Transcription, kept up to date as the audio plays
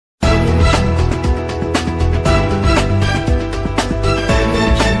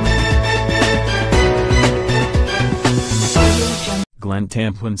Glenn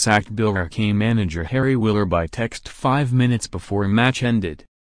Tamplin sacked Billericay manager Harry Wheeler by text 5 minutes before match ended.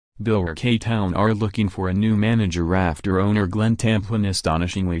 Billericay Town are looking for a new manager after owner Glenn Tamplin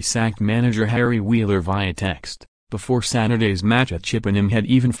astonishingly sacked manager Harry Wheeler via text, before Saturday's match at Chippenham had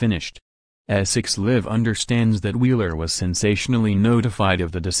even finished. Essex Live understands that Wheeler was sensationally notified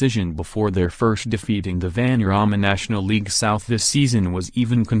of the decision before their first defeat in the Vanarama National League South this season was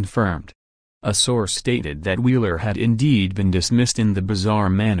even confirmed. A source stated that Wheeler had indeed been dismissed in the bizarre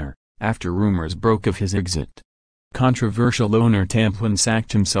manner, after rumors broke of his exit. Controversial owner Tamplin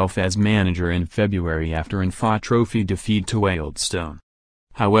sacked himself as manager in February after an FA Trophy defeat to Wealdstone.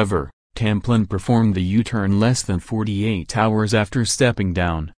 However, Tamplin performed the U-turn less than 48 hours after stepping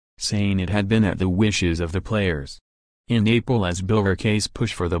down, saying it had been at the wishes of the players. In April, as Billericay's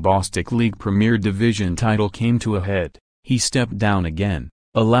push for the Bostik League Premier Division title came to a head, he stepped down again,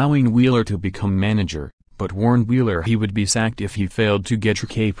 allowing Wheeler to become manager, but warned Wheeler he would be sacked if he failed to get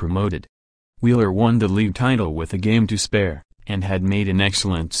Billericay promoted. Wheeler won the league title with a game to spare, and had made an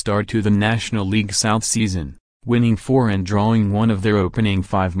excellent start to the National League South season, winning 4 and drawing 1 of their opening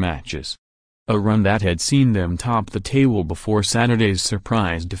 5 matches. A run that had seen them top the table before Saturday's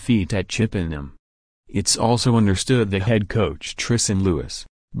surprise defeat at Chippenham. It's also understood the head coach Tristan Lewis,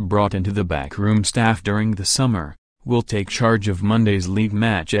 brought into the backroom staff during the summer, will take charge of Monday's league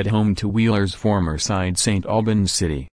match at home to Wheeler's former side St Albans City.